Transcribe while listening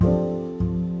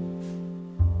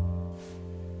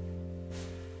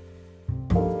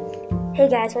Hey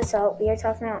guys, what's up? We are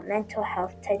talking about mental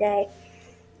health today,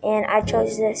 and I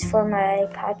chose this for my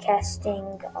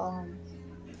podcasting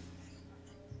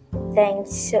thing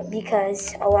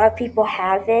because a lot of people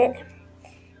have it,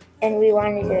 and we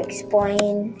wanted to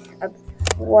explain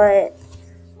what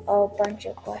a bunch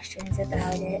of questions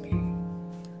about it.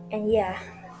 And yeah,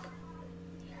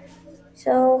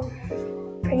 so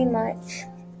pretty much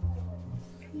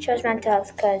chose mental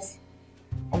health because,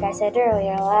 like I said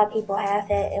earlier, a lot of people have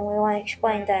it, and we want to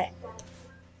explain that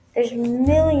there's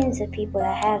millions of people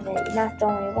that have it, you're not the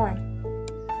only one.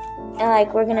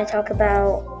 And we're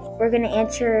gonna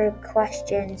answer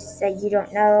questions that you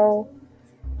don't know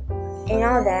and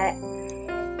all that.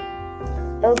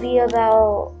 It'll be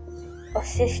about a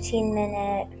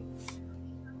 15-minute,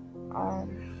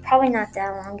 probably not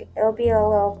that long. It'll be a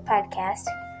little podcast.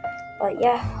 But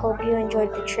yeah, hope you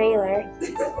enjoyed the trailer.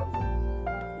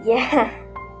 Yeah.